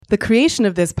The creation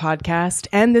of this podcast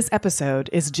and this episode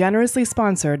is generously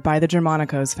sponsored by the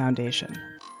Germanicos Foundation.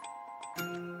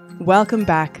 Welcome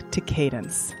back to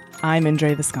Cadence. I'm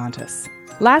Indre Viscontis.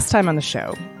 Last time on the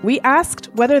show, we asked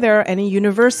whether there are any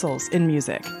universals in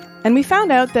music, and we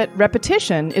found out that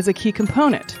repetition is a key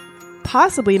component,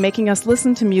 possibly making us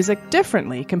listen to music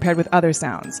differently compared with other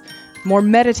sounds, more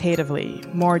meditatively,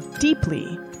 more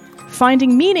deeply,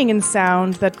 finding meaning in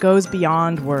sound that goes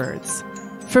beyond words.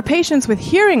 For patients with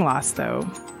hearing loss, though,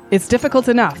 it's difficult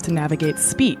enough to navigate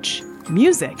speech.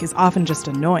 Music is often just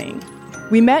annoying.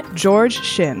 We met George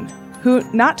Shin, who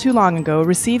not too long ago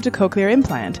received a cochlear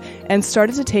implant and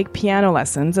started to take piano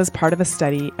lessons as part of a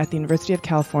study at the University of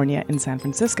California in San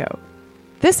Francisco.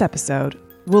 This episode,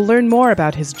 we'll learn more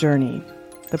about his journey,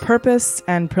 the purpose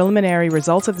and preliminary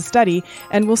results of the study,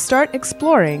 and we'll start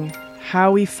exploring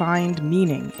how we find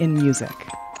meaning in music.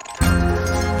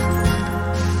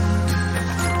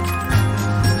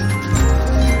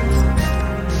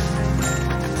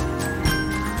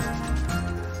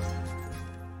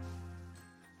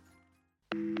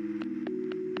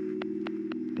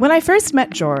 When I first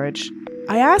met George,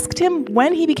 I asked him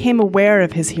when he became aware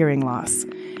of his hearing loss,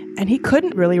 and he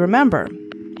couldn't really remember.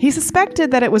 He suspected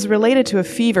that it was related to a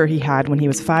fever he had when he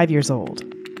was 5 years old.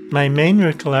 My main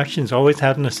recollection is always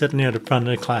having to sit near the front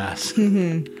of the class.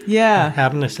 Yeah.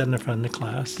 Having to sit in the front of the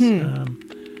class.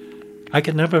 I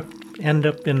could never end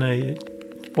up in a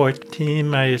sport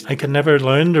team. I could never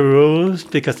learn the rules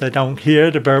because I don't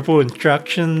hear the verbal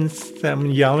instructions.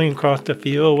 I'm yelling across the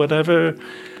field, whatever.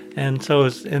 And so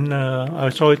I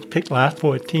was always picked last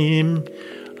for a team.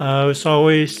 I was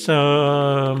always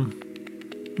not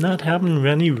having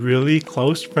any really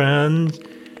close friends.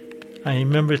 I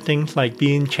remember things like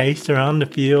being chased around the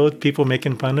field, people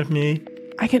making fun of me.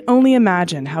 I can only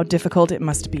imagine how difficult it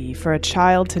must be for a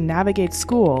child to navigate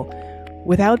school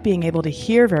without being able to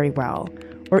hear very well,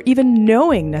 or even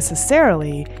knowing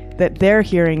necessarily that their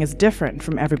hearing is different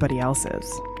from everybody else's.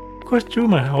 Of course, through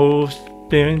my whole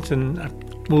experience and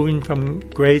moving from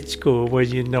grade school where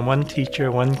you know one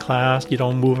teacher, one class, you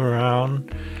don't move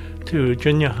around, to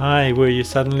junior high where you're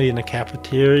suddenly in the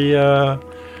cafeteria,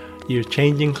 you're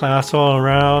changing class all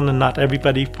around and not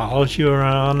everybody follows you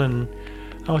around, and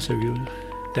I was a real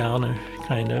downer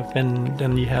kind of. And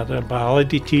then you had a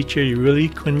biology teacher you really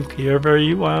couldn't hear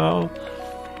very well,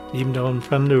 even though in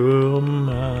front of the room.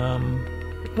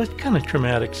 It was kind of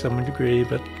traumatic to some degree,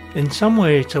 but in some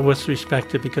ways I was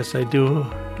respected because I do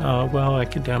well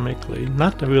academically.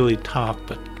 Not the really top,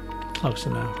 but close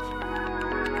enough.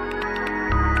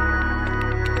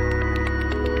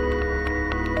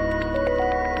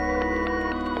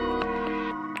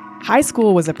 High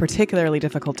school was a particularly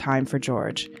difficult time for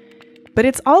George, but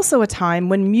it's also a time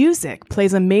when music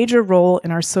plays a major role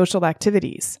in our social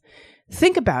activities.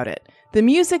 Think about it. The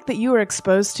music that you were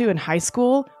exposed to in high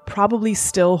school probably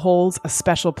still holds a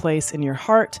special place in your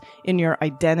heart, in your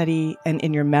identity, and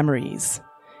in your memories.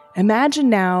 Imagine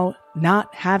now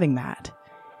not having that.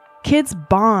 Kids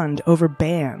bond over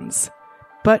bands.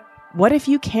 But what if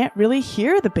you can't really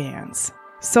hear the bands?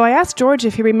 So I asked George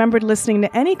if he remembered listening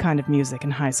to any kind of music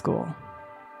in high school.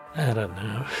 I don't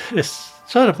know. It's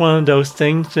sort of one of those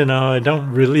things, I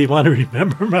don't really want to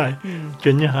remember my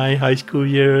junior high school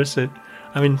years.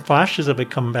 Flashes of it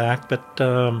come back, but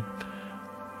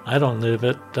I don't live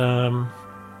it.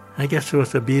 I guess it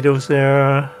was the Beatles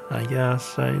era. I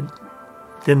guess I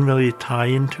didn't really tie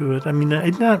into it.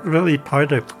 It's not really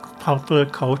part of popular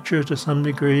culture to some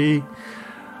degree.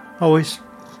 Always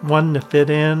wanted to fit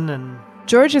in. And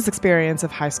George's experience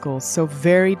of high school is so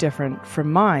very different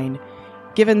from mine,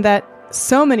 given that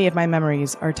so many of my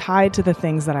memories are tied to the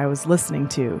things that I was listening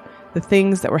to, the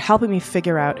things that were helping me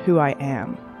figure out who I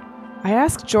am. I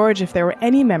asked George if there were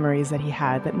any memories that he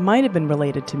had that might have been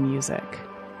related to music.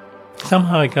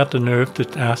 Somehow I got the nerve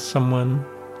to ask someone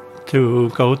to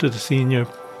go to the senior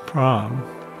prom.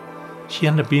 She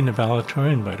ended up being a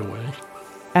valedictorian, by the way.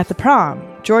 At the prom,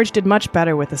 George did much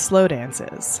better with the slow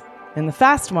dances. In the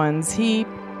fast ones, he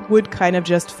would kind of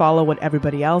just follow what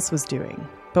everybody else was doing.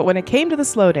 But when it came to the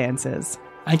slow dances,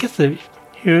 I guess I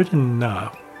heard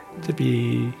enough to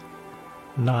be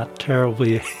not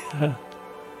terribly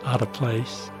out of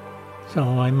place. So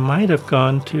I might have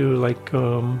gone to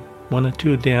one or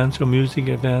two dance or music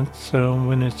events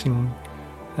when it's in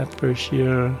that first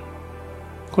year.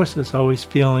 Of course, there's always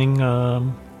feeling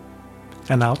an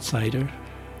outsider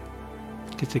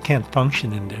because I can't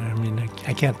function in there.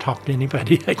 I can't talk to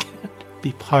anybody. I can't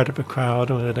be part of a crowd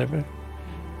or whatever.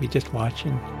 Be just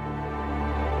watching.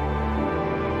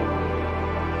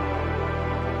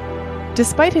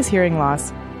 Despite his hearing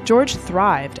loss, George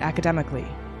thrived academically,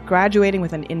 graduating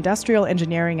with an industrial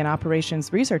engineering and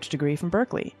operations research degree from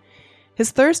Berkeley.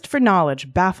 His thirst for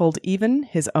knowledge baffled even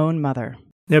his own mother.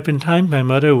 There have been times my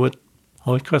mother would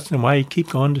always question why you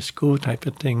keep going to school type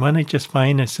of thing. Why don't you just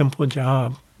find a simple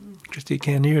job? Because you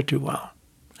can't hear too well.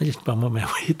 I just bumbled my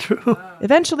way through.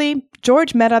 Eventually,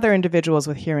 George met other individuals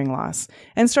with hearing loss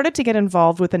and started to get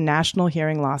involved with the National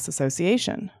Hearing Loss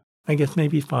Association. I guess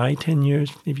maybe 5, 10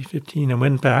 years, maybe 15. I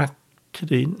went back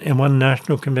to one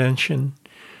national convention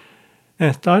and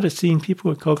I started seeing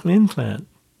people with cochlear implant.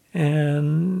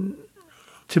 And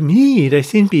to me, they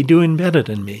seem to be doing better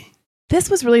than me. This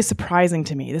was really surprising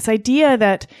to me, this idea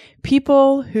that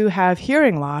people who have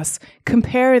hearing loss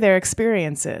compare their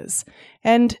experiences.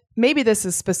 And maybe this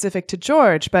is specific to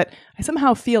George, but I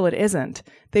somehow feel it isn't.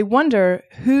 They wonder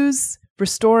who's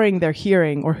restoring their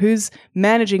hearing or who's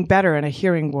managing better in a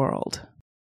hearing world.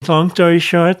 Long story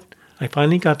short, I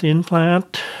finally got the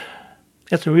implant.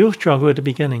 It's a real struggle at the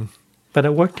beginning, but I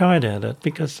worked hard at it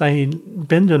because I'd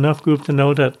been to enough groups to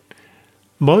know that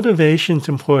motivation's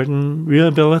important,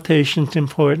 rehabilitation's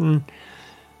important,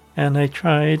 and I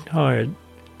tried hard.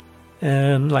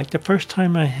 And like the first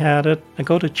time I had it, I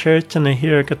go to church and I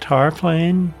hear a guitar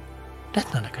playing.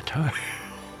 That's not a guitar.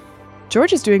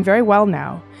 George is doing very well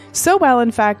now. So well,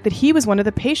 in fact, that he was one of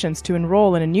the patients to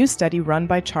enroll in a new study run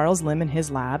by Charles Lim in his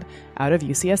lab out of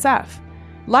UCSF.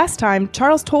 Last time,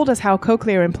 Charles told us how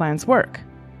cochlear implants work.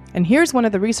 And here's one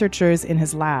of the researchers in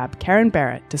his lab, Karen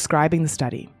Barrett, describing the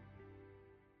study.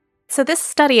 So this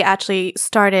study actually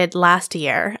started last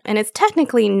year, and it's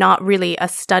technically not really a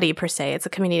study per se. It's a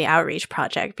community outreach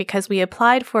project because we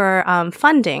applied for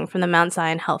funding from the Mount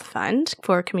Zion Health Fund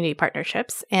for community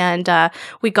partnerships, and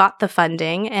we got the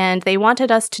funding, and they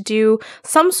wanted us to do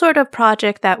some sort of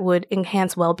project that would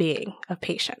enhance well-being of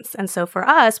patients. And so for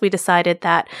us, we decided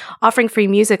that offering free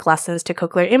music lessons to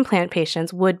cochlear implant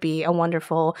patients would be a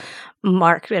wonderful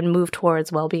mark and move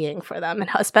towards well-being for them, and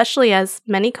especially as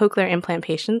many cochlear implant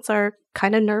patients are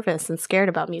kind of nervous and scared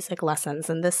about music lessons.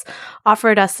 And this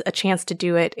offered us a chance to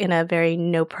do it in a very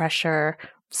no-pressure,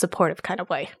 supportive kind of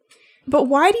way. But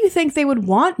why do you think they would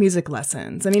want music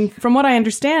lessons? I mean, from what I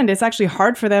understand, it's actually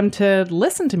hard for them to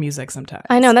listen to music sometimes.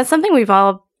 I know, that's something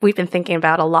we've been thinking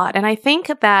about a lot. And I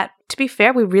think that, to be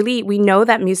fair, we know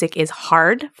that music is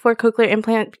hard for cochlear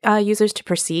implant users to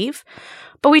perceive,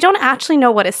 but we don't actually know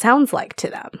what it sounds like to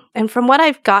them. And from what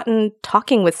I've gotten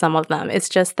talking with some of them, it's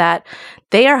just that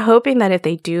they are hoping that if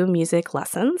they do music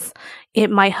lessons, it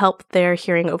might help their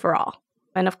hearing overall.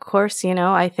 And of course,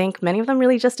 I think many of them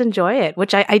really just enjoy it,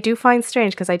 which I do find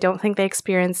strange because I don't think they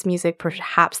experience music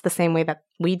perhaps the same way that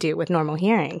we do with normal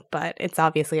hearing, but it's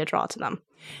obviously a draw to them.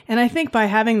 And I think by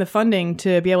having the funding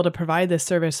to be able to provide this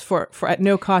service for at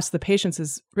no cost to the patients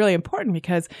is really important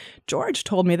because George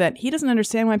told me that he doesn't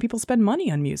understand why people spend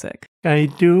money on music. I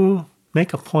do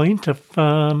make a point of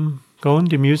going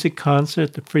to music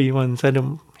concerts, the free ones. I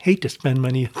don't hate to spend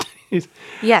money on things.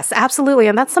 Yes, absolutely.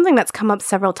 And that's something that's come up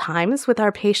several times with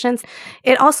our patients.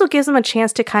 It also gives them a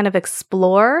chance to kind of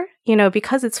explore,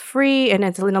 because it's free and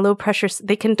it's in a low pressure,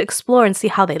 they can explore and see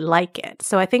how they like it.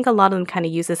 So I think a lot of them kind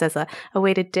of use this as a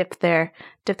way to dip their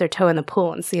toe in the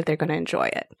pool and see if they're going to enjoy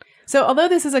it. So although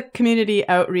this is a community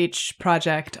outreach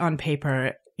project on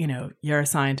paper, you're a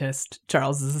scientist,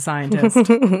 Charles is a scientist,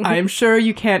 I'm sure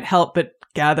you can't help but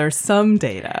gather some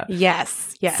data. Yes.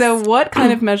 So what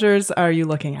kind of measures are you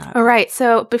looking at? All right.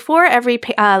 So before every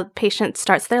patient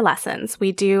starts their lessons,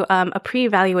 we do a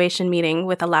pre-evaluation meeting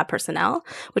with the lab personnel,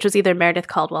 which was either Meredith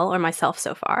Caldwell or myself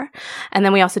so far. And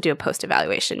then we also do a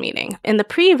post-evaluation meeting. In the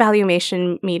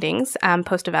pre-evaluation meetings,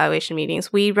 post-evaluation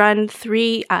meetings, we run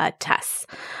 3 tests.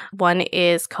 One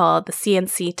is called the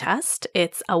CNC test.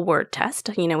 It's a word test.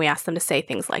 We ask them to say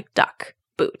things like duck,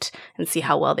 boot, and see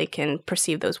how well they can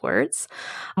perceive those words.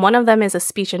 One of them is a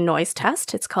speech and noise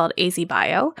test. It's called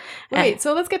AZ-Bio. Wait,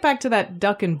 so let's get back to that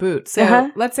duck and boot.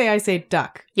 So let's say I say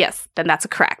duck. Yes, then that's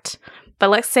correct. But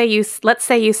let's say you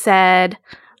said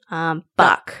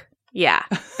buck. Yeah,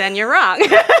 then you're wrong.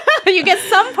 You get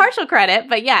some partial credit,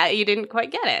 but yeah, you didn't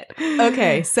quite get it.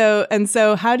 Okay, so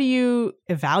how do you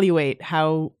evaluate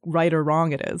how right or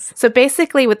wrong it is? So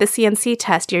basically with the CNC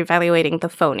test, you're evaluating the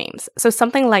phonemes. So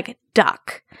something like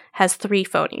duck has 3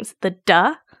 phonemes, the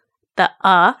duh, the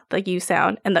the U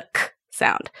sound, and the k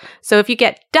sound. So if you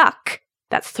get duck,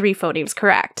 that's 3 phonemes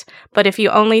correct. But if you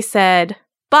only said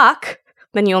buck,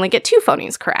 then you only get 2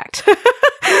 phonemes correct.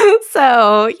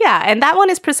 So, yeah, and that one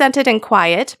is presented in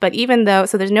quiet, but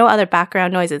so there's no other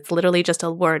background noise. It's literally just a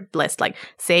word list, like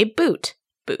say boot,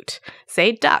 boot,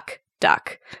 say duck,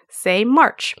 duck. Say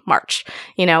march, march,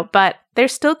 but they're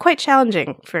still quite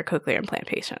challenging for cochlear implant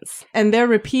patients. And they're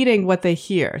repeating what they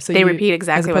hear. So they repeat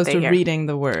exactly what they hear. As opposed to reading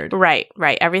the word. Right.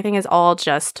 Everything is all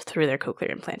just through their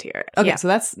cochlear implant ear. Okay, so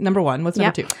that's number one. What's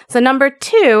number two? So number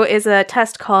two is a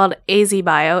test called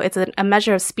AZ-Bio. It's a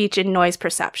measure of speech and noise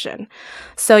perception.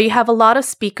 So you have a lot of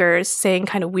speakers saying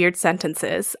kind of weird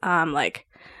sentences, like,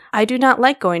 I do not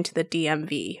like going to the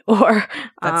DMV, or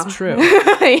that's true.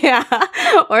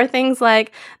 Or things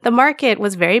like, the market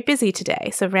was very busy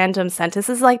today. So random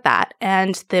sentences like that.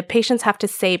 And the patients have to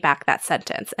say back that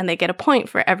sentence, and they get a point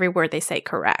for every word they say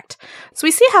correct. So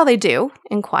we see how they do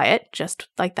in quiet, just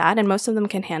like that. And most of them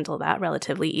can handle that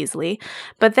relatively easily.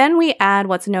 But then we add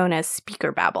what's known as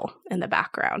speaker babble in the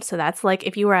background. So that's like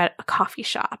if you were at a coffee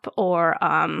shop or,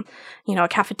 a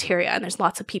cafeteria, and there's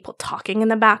lots of people talking in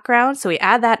the background. So we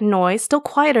add that noise, still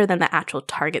quieter than the actual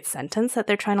target sentence that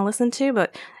they're trying to listen to,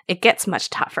 but it gets much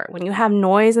tougher. When you have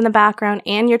noise in the background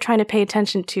and you're trying to pay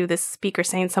attention to this speaker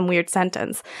saying some weird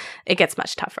sentence, it gets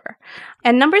much tougher.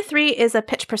 And number three is a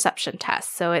pitch perception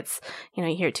test. So it's, you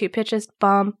hear two pitches,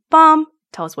 bum, bum,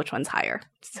 tell us which one's higher.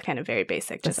 It's kind of very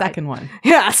basic. The second one.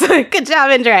 Yeah, so good job,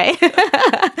 Andre.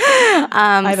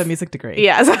 I have a music degree.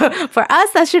 Yeah, so for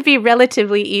us, that should be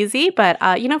relatively easy. But,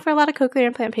 for a lot of cochlear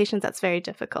implant patients, that's very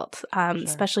difficult,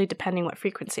 especially depending what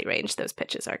frequency range those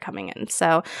pitches are coming in.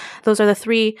 So those are the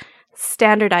three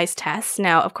standardized tests.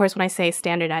 Now, of course, when I say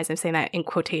standardized, I'm saying that in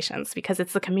quotations because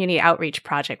it's the community outreach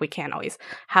project. We can't always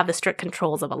have the strict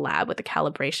controls of a lab with the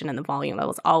calibration and the volume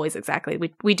levels always exactly.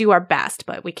 We do our best,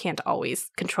 but we can't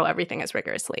always control everything as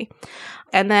rigorously.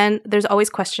 And then there's always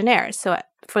questionnaires. So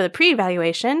for the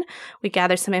pre-evaluation, we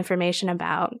gather some information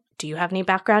about, do you have any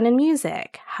background in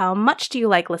music? How much do you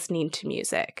like listening to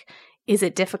music? Is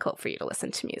it difficult for you to listen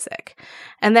to music?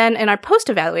 And then in our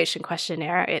post-evaluation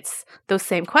questionnaire, it's those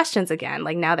same questions again,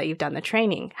 like now that you've done the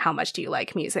training, how much do you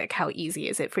like music? How easy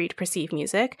is it for you to perceive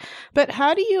music? But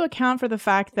how do you account for the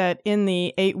fact that in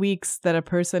the 8 weeks that a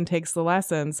person takes the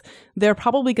lessons, they're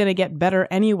probably going to get better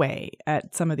anyway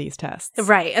at some of these tests?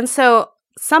 Right. And so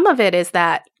some of it is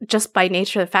that just by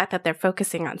nature of the fact that they're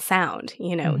focusing on sound,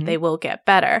 they will get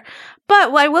better.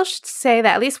 But I will say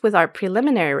that at least with our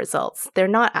preliminary results, they're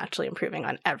not actually improving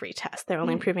on every test. They're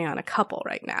only improving on a couple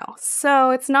right now.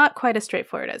 So it's not quite as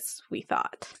straightforward as we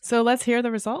thought. So let's hear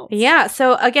the results. Yeah.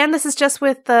 So again, this is just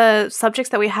with the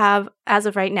subjects that we have as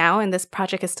of right now, and this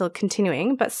project is still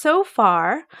continuing. But so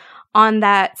far on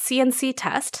that CNC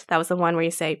test, that was the one where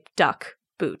you say duck,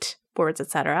 boot, words,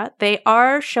 etc., they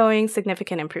are showing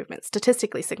significant improvement,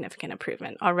 statistically significant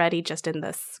improvement already just in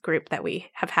this group that we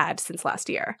have had since last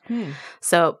year.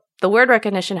 So the word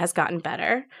recognition has gotten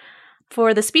better.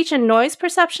 For the speech and noise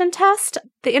perception test,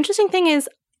 the interesting thing is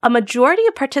a majority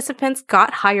of participants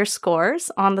got higher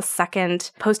scores on the second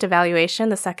post-evaluation,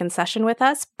 the second session with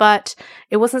us, but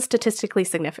it wasn't statistically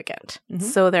significant.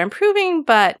 So they're improving,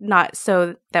 but not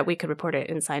so that we could report it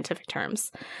in scientific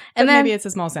terms. And but then maybe it's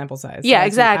a small sample size. Yeah, so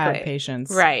exactly. Add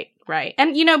patients. Right.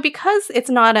 And, because it's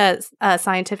not a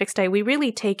scientific study, we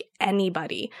really take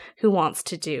anybody who wants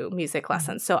to do music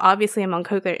lessons. So obviously among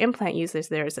cochlear implant users,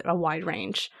 there's a wide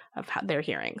range of how they're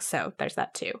hearing. So there's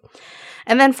that too.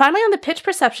 And then finally on the pitch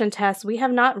perception test, we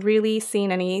have not really seen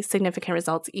any significant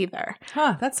results either.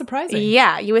 Huh, that's surprising.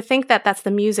 Yeah, you would think that that's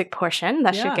the music portion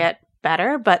that should get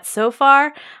better, but so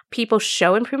far people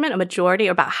show improvement. A majority,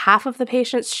 or about half of the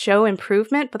patients show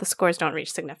improvement, but the scores don't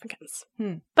reach significance.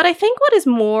 But I think what is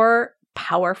more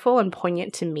powerful and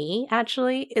poignant to me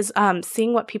actually is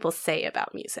seeing what people say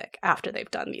about music after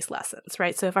they've done these lessons,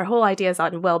 right? So if our whole idea is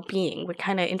on well-being, we're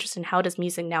kind of interested in how does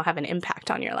music now have an impact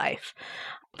on your life.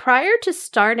 Prior to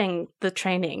starting the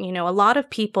training, a lot of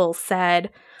people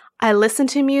said, I listen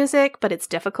to music, but it's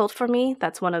difficult for me.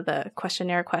 That's one of the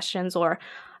questionnaire questions. Or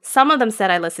some of them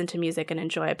said I listen to music and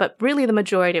enjoy it, but really the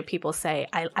majority of people say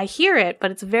I hear it,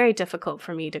 but it's very difficult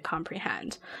for me to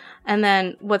comprehend. And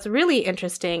then what's really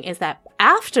interesting is that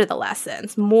after the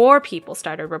lessons, more people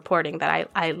started reporting that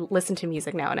I listen to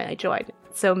music now and I enjoy it.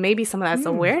 So maybe some of that's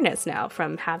awareness now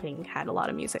from having had a lot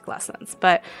of music lessons.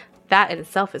 But that in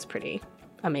itself is pretty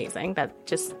amazing that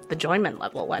just the enjoyment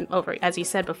level went over. As you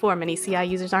said before, many CI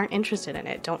users aren't interested in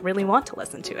it, don't really want to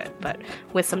listen to it. But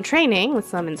with some training, with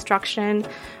some instruction,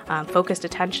 focused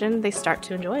attention, they start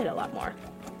to enjoy it a lot more.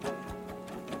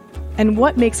 And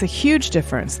what makes a huge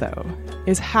difference, though,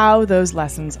 is how those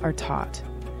lessons are taught.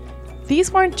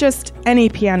 These weren't just any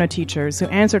piano teachers who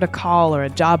answered a call or a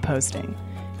job posting.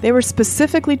 They were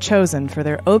specifically chosen for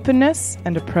their openness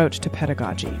and approach to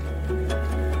pedagogy.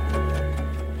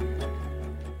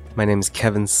 My name is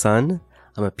Kevin Sun.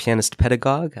 I'm a pianist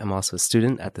pedagogue. I'm also a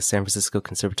student at the San Francisco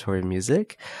Conservatory of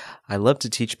Music. I love to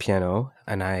teach piano,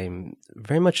 and I'm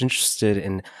very much interested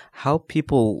in how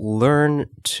people learn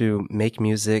to make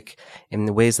music in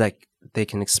the ways that they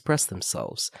can express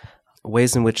themselves,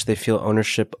 ways in which they feel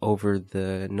ownership over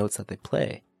the notes that they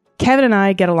play. Kevin and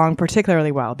I get along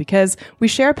particularly well because we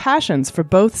share passions for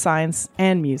both science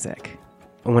and music.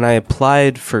 When I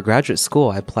applied for graduate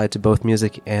school, I applied to both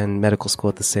music and medical school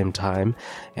at the same time,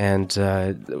 and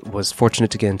was fortunate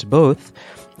to get into both.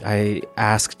 I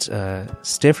asked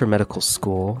Stanford Medical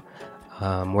School,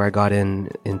 where I got in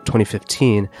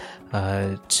 2015,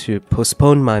 to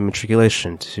postpone my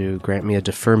matriculation, to grant me a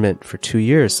deferment for 2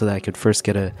 years so that I could first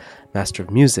get a Master of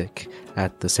Music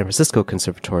at the San Francisco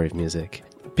Conservatory of Music.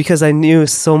 Because I knew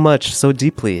so much, so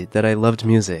deeply that I loved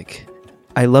music.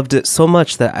 I loved it so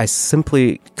much that I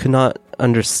simply could not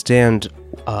understand,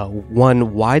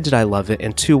 one, why did I love it?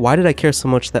 And two, why did I care so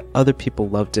much that other people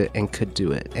loved it and could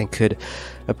do it and could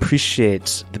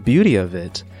appreciate the beauty of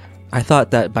it? I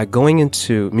thought that by going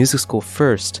into music school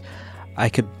first, I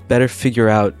could better figure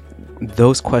out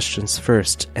those questions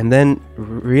first, and then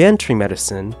re-entering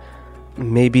medicine,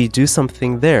 maybe do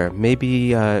something there,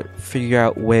 maybe figure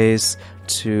out ways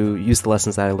to use the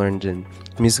lessons that I learned in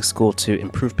music school to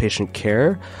improve patient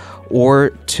care,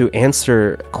 or to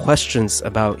answer questions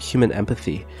about human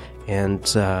empathy and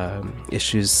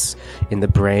issues in the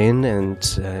brain and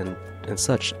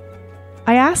such.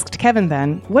 I asked Kevin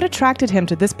then what attracted him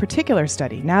to this particular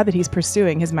study now that he's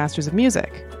pursuing his Masters of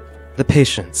Music. The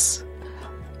patients.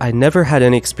 I never had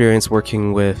any experience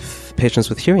working with patients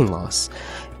with hearing loss.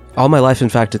 All my life, in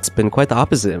fact, it's been quite the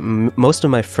opposite. Most of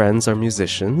my friends are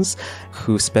musicians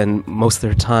who spend most of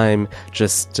their time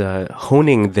just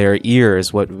honing their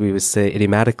ears, what we would say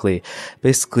idiomatically,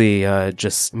 basically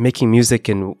just making music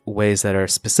in ways that are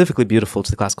specifically beautiful to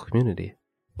the classical community.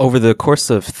 Over the course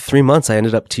of 3 months, I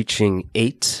ended up teaching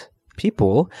 8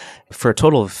 people for a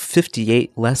total of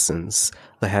 58 lessons.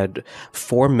 I had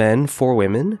 4 men, 4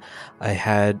 women. I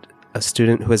had a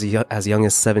student who was as young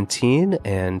as 17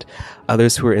 and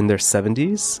others who were in their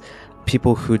 70s,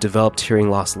 people who developed hearing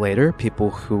loss later, people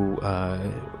who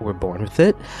were born with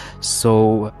it.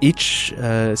 So each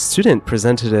student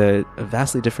presented a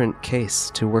vastly different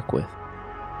case to work with.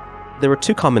 There were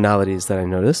 2 commonalities that I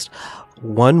noticed.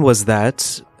 One was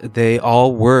that they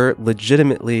all were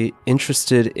legitimately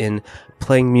interested in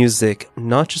playing music,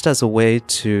 not just as a way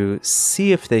to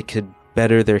see if they could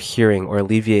better their hearing or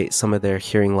alleviate some of their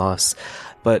hearing loss,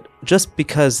 but just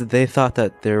because they thought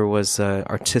that there was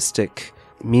artistic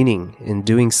meaning in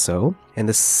doing so. And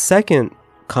the second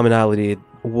commonality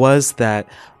was that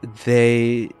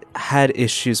they had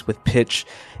issues with pitch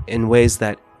in ways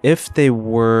that if they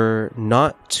were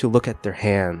not to look at their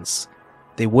hands,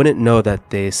 they wouldn't know that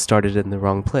they started in the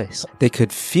wrong place. They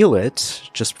could feel it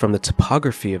just from the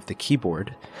topography of the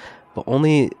keyboard, but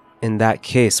only in that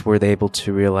case were they able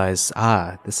to realize,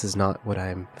 this is not what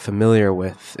I'm familiar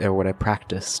with or what I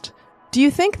practiced. Do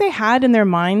you think they had in their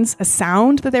minds a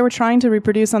sound that they were trying to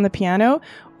reproduce on the piano,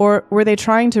 or were they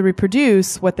trying to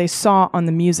reproduce what they saw on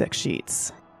the music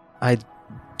sheets? I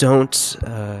don't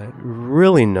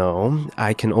really know.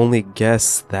 I can only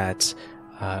guess that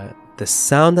the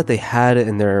sound that they had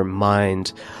in their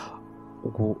mind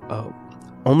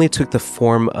only took the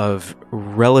form of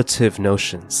relative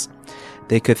notions.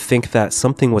 They could think that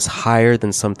something was higher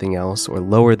than something else or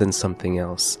lower than something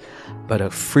else, but a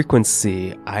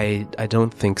frequency, I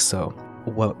don't think so.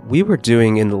 What we were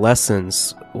doing in the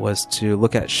lessons was to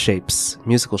look at shapes,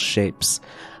 musical shapes.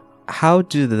 How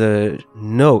do the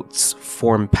notes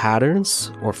form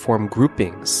patterns or form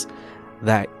groupings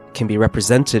that can be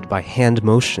represented by hand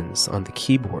motions on the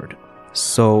keyboard?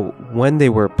 So when they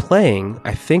were playing,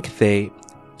 I think they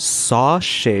saw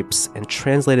shapes and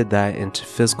translated that into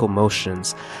physical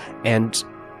motions. And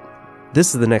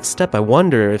this is the next step. I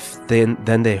wonder if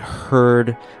then they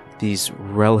heard these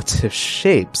relative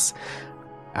shapes.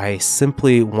 I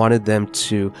simply wanted them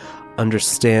to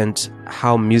understand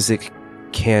how music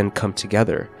can come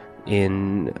together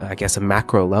in, I guess, a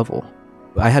macro level.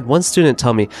 I had one student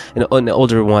tell me, an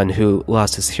older one who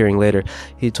lost his hearing later,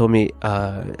 he told me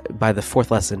by the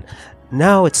 4th lesson,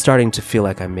 now it's starting to feel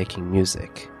like I'm making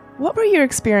music. What were your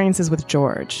experiences with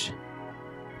George?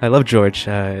 I love George.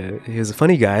 He was a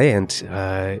funny guy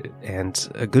and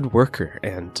a good worker.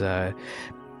 And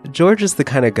George is the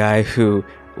kind of guy who,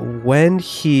 when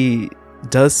he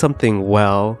does something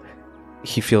well,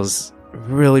 he feels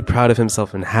really proud of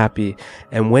himself and happy.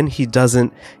 And when he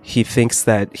doesn't, he thinks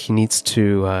that he needs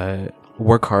to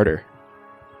work harder.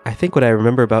 I think what I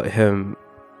remember about him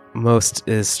most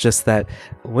is just that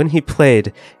when he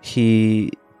played,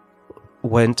 he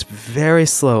went very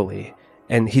slowly.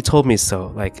 And he told me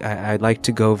so. Like, I'd like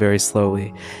to go very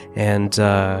slowly. And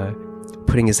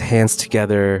putting his hands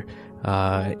together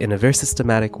in a very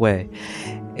systematic way.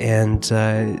 And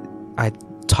I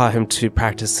taught him to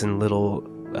practice in little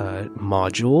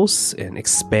modules and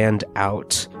expand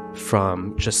out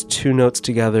from just 2 notes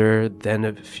together, then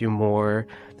a few more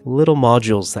little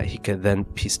modules that he could then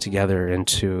piece together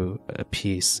into a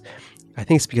piece. I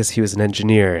think it's because he was an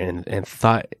engineer and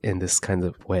thought in this kind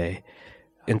of way.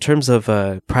 In terms of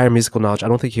prior musical knowledge, I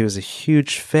don't think he was a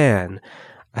huge fan.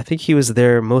 I think he was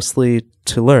there mostly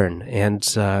to learn, and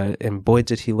boy,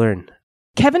 did he learn.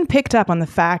 Kevin picked up on the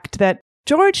fact that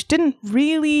George didn't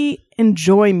really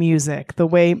enjoy music the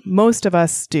way most of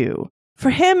us do.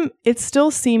 For him, it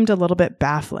still seemed a little bit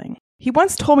baffling. He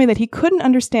once told me that he couldn't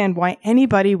understand why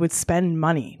anybody would spend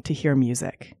money to hear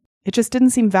music. It just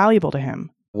didn't seem valuable to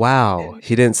him. Wow,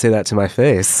 he didn't say that to my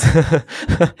face.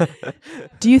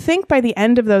 Do you think by the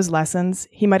end of those lessons,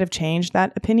 he might have changed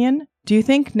that opinion? Do you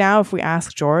think now if we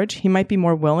ask George, he might be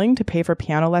more willing to pay for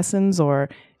piano lessons or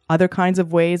other kinds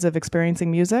of ways of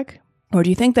experiencing music? Or do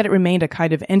you think that it remained a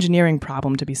kind of engineering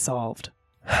problem to be solved?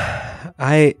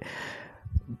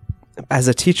 As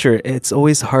a teacher, it's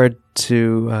always hard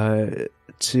to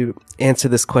answer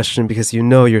this question because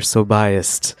you're so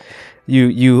biased.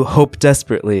 You hope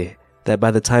desperately that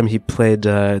by the time he played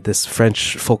this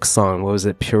French folk song, what was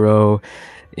it, Pierrot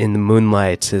in the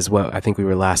Moonlight is what I think we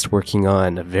were last working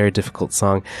on, a very difficult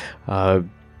song.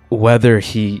 Whether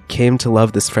he came to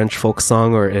love this French folk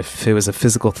song or if it was a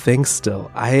physical thing still,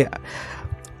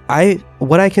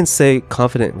 what I can say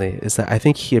confidently is that I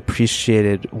think he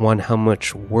appreciated, one, how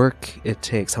much work it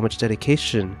takes, how much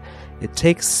dedication it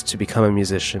takes to become a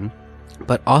musician,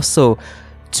 but also,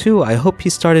 two, I hope he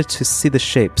started to see the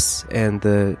shapes and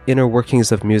the inner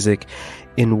workings of music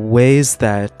in ways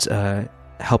that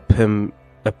help him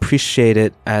appreciate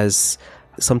it as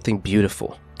something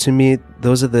beautiful. To me,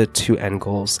 those are the 2 end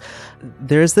goals.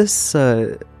 There's this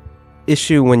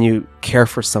issue when you care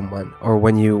for someone or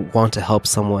when you want to help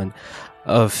someone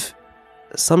of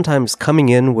sometimes coming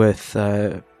in with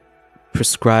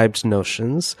prescribed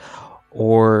notions,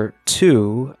 or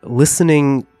 2,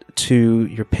 listening to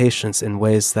your patients in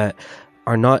ways that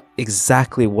are not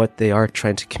exactly what they are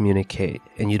trying to communicate,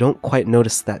 and you don't quite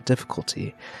notice that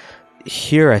difficulty.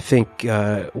 Here, I think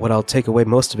what I'll take away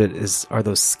most of it are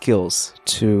those skills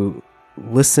to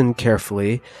listen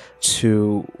carefully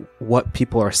to what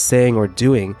people are saying or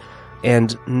doing,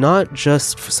 and not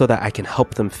just so that I can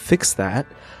help them fix that,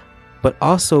 but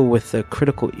also with a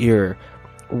critical ear.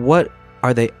 What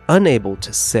are they unable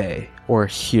to say or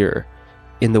hear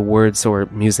in the words or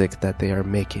music that they are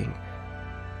making?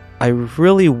 I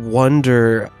really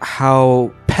wonder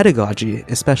how pedagogy,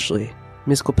 especially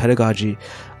musical pedagogy,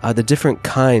 the different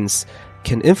kinds,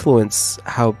 can influence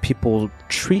how people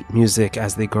treat music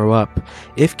as they grow up.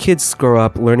 If kids grow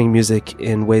up learning music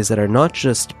in ways that are not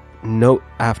just note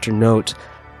after note,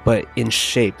 but in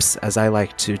shapes, as I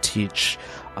like to teach,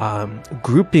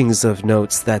 groupings of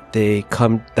notes that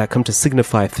come to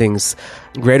signify things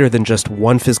greater than just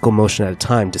one physical motion at a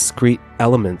time, discrete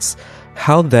elements,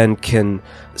 how then can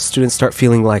students start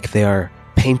feeling like they are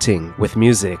painting with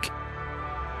music?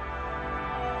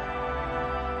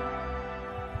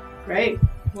 Great.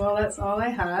 Well, that's all I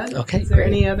had. Okay, Is there great.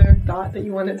 any other thought that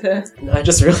you wanted to... I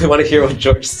just really want to hear what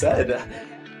George said.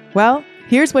 Well,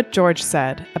 here's what George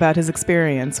said about his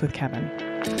experience with Kevin.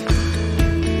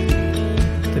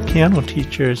 The piano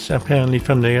teachers, apparently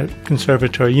from the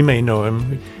conservatory, you may know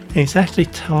him, he's actually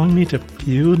telling me to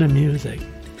feel the music,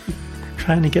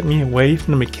 trying to get me away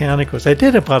from the mechanicals. I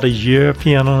did about a year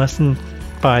piano lesson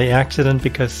by accident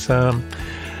because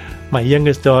my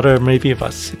youngest daughter, maybe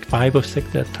about 5 or 6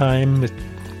 at that time,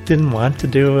 didn't want to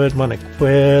do it, want to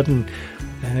quit, and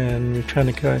we're trying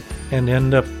to go, and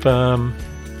end up,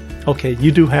 okay,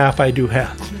 you do half, I do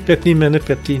half. 15 minutes.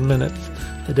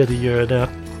 I did a year of that.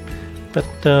 But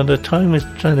the time was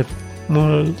trying to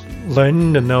more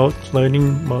learning the notes,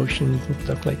 learning motions and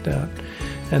stuff like that.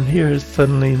 And here is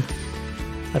suddenly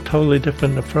a totally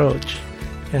different approach.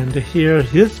 And to hear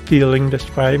his feeling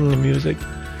describing the music,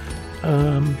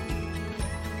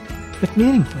 it's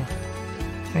meaningful.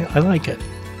 I like it.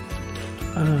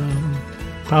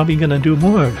 Probably going to do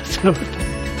more of it.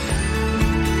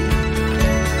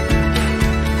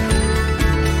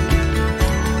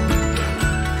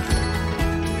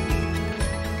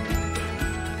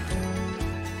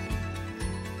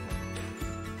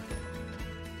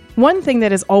 One thing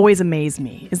that has always amazed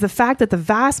me is the fact that the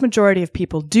vast majority of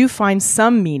people do find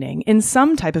some meaning in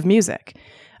some type of music.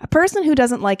 A person who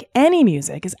doesn't like any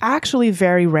music is actually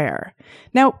very rare.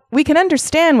 Now, we can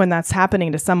understand when that's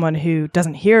happening to someone who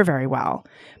doesn't hear very well.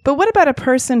 But what about a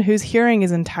person whose hearing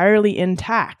is entirely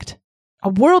intact? A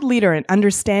world leader in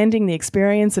understanding the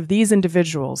experience of these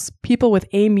individuals, people with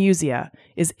amusia,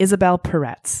 is Isabelle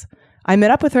Peretz. I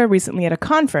met up with her recently at a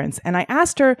conference, and I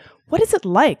asked her, what is it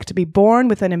like to be born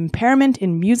with an impairment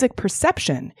in music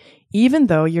perception, even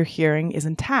though your hearing is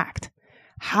intact?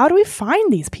 How do we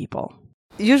find these people?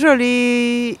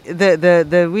 Usually,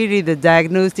 the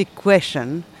diagnostic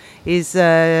question is,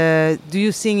 do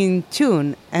you sing in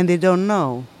tune? And they don't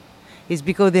know. It's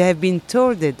because they have been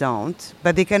told they don't,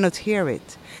 but they cannot hear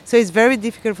it. So it's very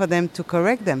difficult for them to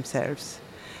correct themselves.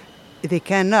 They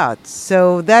cannot.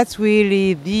 So that's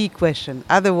really the question.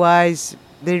 Otherwise,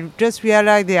 they just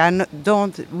realize they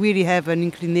don't really have an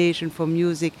inclination for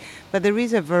music, but there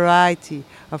is a variety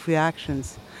of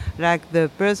reactions. Like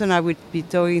the person I will be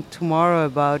talking tomorrow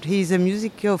about, he's a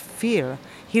musicophile.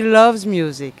 He loves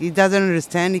music. He doesn't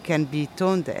understand he can be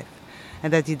tone deaf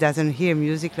and that he doesn't hear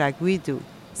music like we do.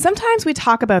 Sometimes we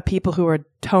talk about people who are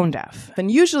tone deaf,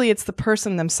 and usually it's the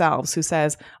person themselves who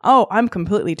says, oh, I'm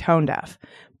completely tone deaf.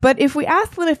 But if we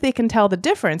ask them if they can tell the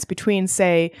difference between,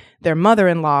 say, their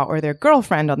mother-in-law or their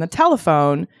girlfriend on the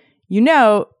telephone, you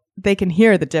know they can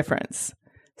hear the difference.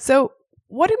 So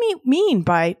what do we mean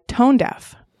by tone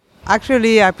deaf?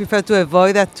 Actually, I prefer to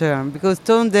avoid that term because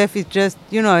tone deaf is just,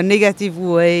 a negative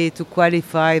way to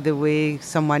qualify the way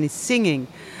someone is singing.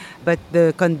 But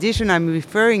the condition I'm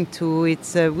referring to,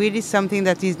 it's really something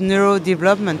that is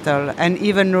neurodevelopmental and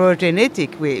even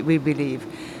neurogenetic, we believe.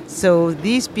 So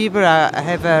these people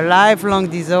have a lifelong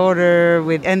disorder,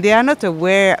 and they are not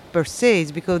aware per se.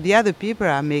 It's because the other people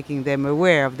are making them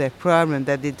aware of their problem,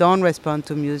 that they don't respond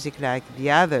to music like the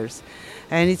others.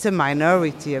 And it's a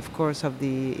minority, of course, of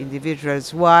the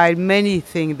individuals, while many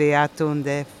think they are tone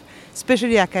deaf.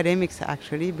 Especially academics,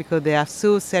 actually, because they are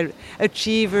so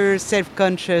achievers,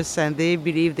 self-conscious, and they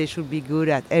believe they should be good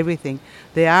at everything.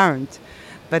 They aren't,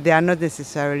 but they are not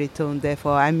necessarily tone deaf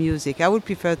or amusic. I would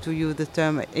prefer to use the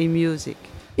term amusic.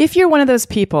 If you're one of those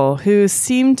people who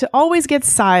seem to always get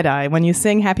side-eye when you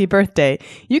sing Happy Birthday,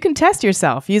 you can test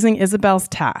yourself using Isabelle's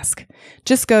task.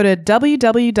 Just go to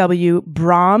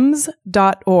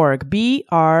www.brahms.org,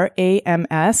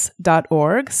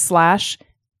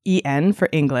 brams.org/EN for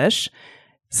English,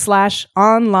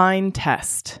 /online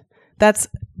test. That's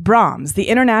Brahms, the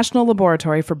International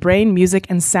Laboratory for Brain, Music,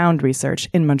 and Sound Research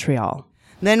in Montreal.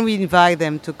 Then we invite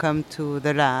them to come to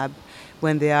the lab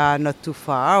when they are not too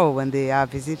far or when they are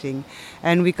visiting,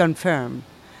 and we confirm.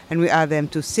 And we ask them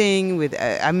to sing with,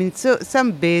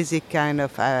 some basic kind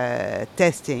of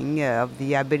testing of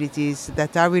the abilities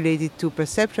that are related to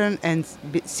perception and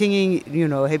singing,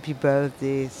 Happy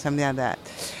Birthday, something like that.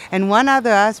 And one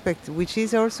other aspect, which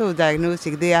is also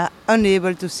diagnostic, they are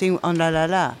unable to sing on la la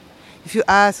la. If you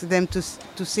ask them to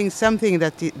sing something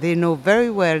that they know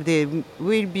very well, they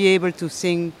will be able to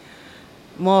sing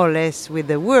more or less with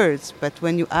the words, but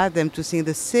when you ask them to sing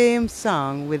the same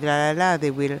song with la la la, they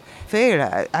will fail.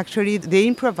 Actually, they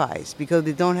improvise because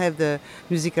they don't have the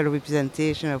musical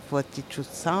representation of what it should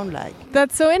sound like.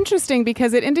 That's so interesting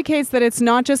because it indicates that it's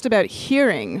not just about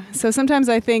hearing. So sometimes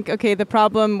I think, okay, the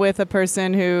problem with a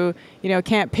person who,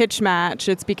 can't pitch match,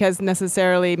 it's because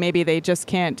necessarily maybe they just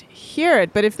can't hear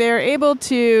it. But if they're able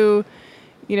to,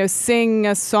 sing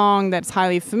a song that's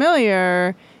highly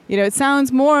familiar, it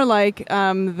sounds more like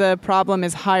the problem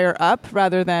is higher up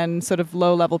rather than sort of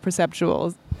low-level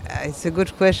perceptual. It's a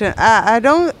good question.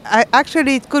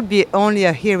 Actually, it could be only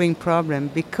a hearing problem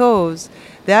because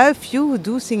there are a few who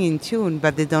do sing in tune,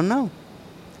 but they don't know.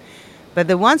 But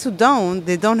the ones who don't,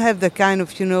 they don't have the kind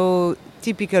of,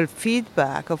 typical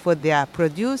feedback of what they are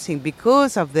producing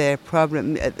because of their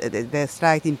problem, their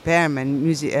slight impairment,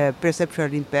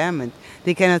 perceptual impairment.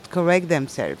 They cannot correct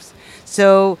themselves.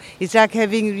 So it's like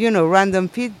having, random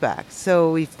feedback.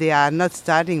 So if they are not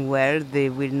starting well,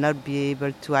 they will not be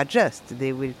able to adjust.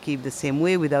 They will keep the same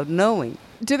way without knowing.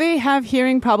 Do they have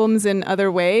hearing problems in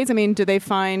other ways? I mean, do they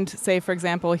find, say, for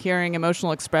example, hearing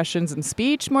emotional expressions in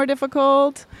speech more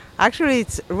difficult? Actually,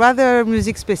 it's rather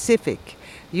music specific.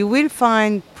 You will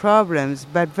find problems,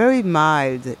 but very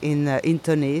mild in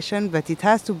intonation, but it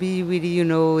has to be really,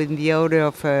 in the order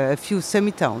of a few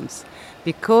semitones.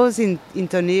 Because in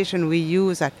intonation we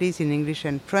use, at least in English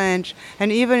and French,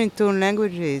 and even in tone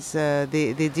languages,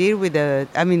 they deal with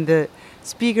the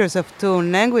speakers of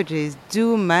tone languages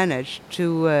do manage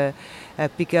to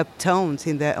pick up tones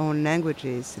in their own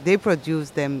languages. They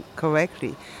produce them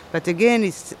correctly. But again,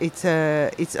 it's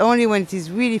only when it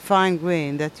is really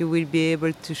fine-grained that you will be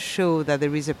able to show that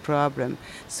there is a problem.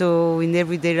 So in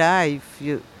everyday life,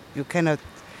 You cannot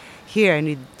hear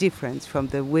any difference from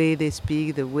the way they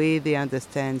speak, the way they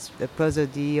understand the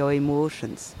prosody or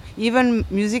emotions. Even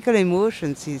musical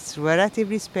emotions is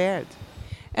relatively spared.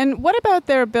 And what about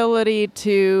their ability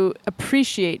to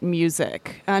appreciate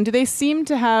music? Do they seem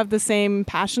to have the same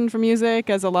passion for music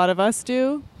as a lot of us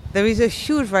do? There is a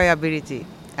huge variability.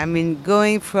 I mean,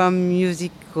 going from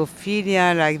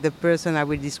musicophilia, like the person I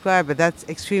will describe, but that's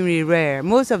extremely rare.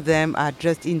 Most of them are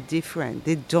just indifferent.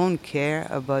 They don't care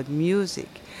about music.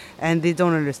 And they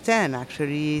don't understand,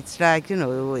 actually. It's like,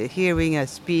 hearing a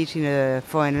speech in a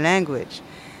foreign language.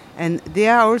 And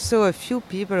there are also a few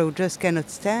people who just cannot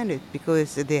stand it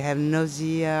because they have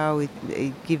nausea,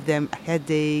 it gives them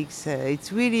headaches.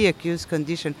 It's really a curious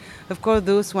condition. Of course,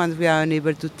 those ones we are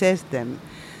unable to test them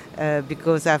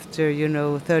because after,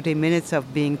 30 minutes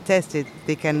of being tested,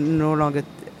 they can no longer,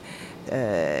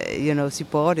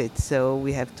 support it. So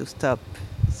we have to stop.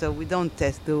 So we don't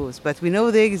test those, but we know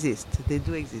they exist. They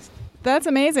do exist. That's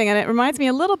amazing. And it reminds me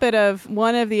a little bit of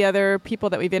one of the other people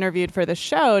that we've interviewed for the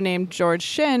show named George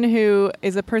Shin, who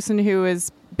is a person who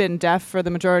has been deaf for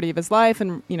the majority of his life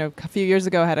and, a few years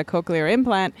ago had a cochlear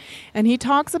implant. And he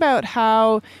talks about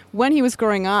how when he was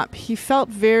growing up, he felt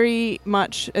very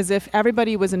much as if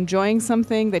everybody was enjoying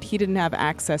something that he didn't have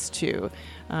access to,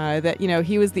 that,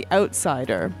 he was the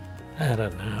outsider. I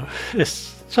don't know.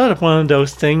 It's sort of one of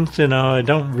those things, I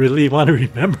don't really want to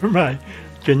remember my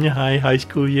junior high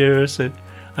school years.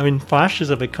 Flashes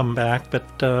of it come back, but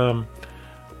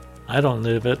I don't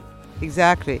live it.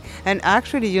 Exactly. And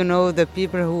actually, the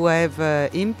people who have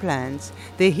implants,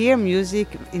 they hear music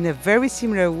in a very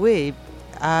similar way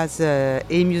as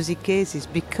music cases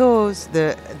because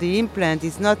the implant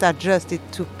is not adjusted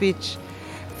to pitch,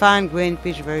 fine-grained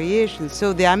pitch variations.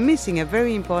 So they are missing a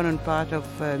very important part of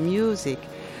music.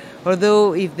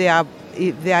 Although if they are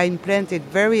implanted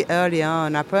very early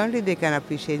on, apparently they can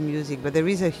appreciate music, but there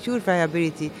is a huge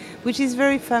variability, which is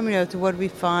very familiar to what we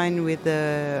find with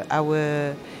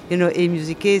our,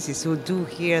 music cases who do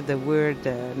hear the word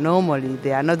normally.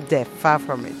 They are not deaf, far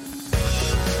from it.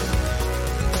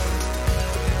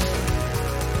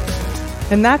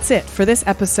 And that's it for this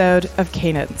episode of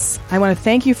Cadence. I want to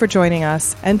thank you for joining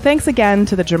us, and thanks again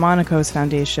to the Germanicos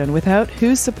Foundation, without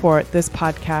whose support this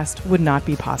podcast would not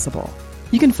be possible.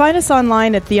 You can find us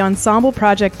online at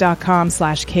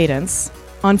theensembleproject.com/cadence,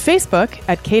 on Facebook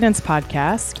at Cadence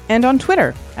Podcast, and on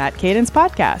Twitter at Cadence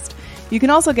Podcast. You can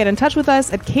also get in touch with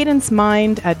us at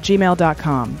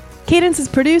cadencemind@gmail.com. Cadence is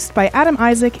produced by Adam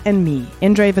Isaac and me,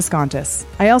 Indre Viscontis.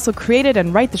 I also created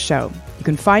and write the show. You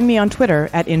can find me on Twitter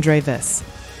at IndreVis.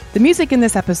 The music in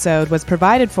this episode was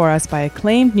provided for us by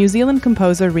acclaimed New Zealand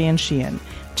composer George Shin.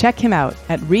 Check him out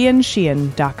at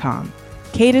riansheehan.com.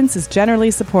 Cadence is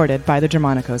generally supported by the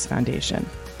Germanicos Foundation.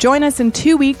 Join us in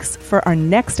 2 weeks for our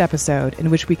next episode, in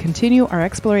which we continue our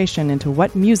exploration into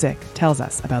what music tells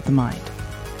us about the mind.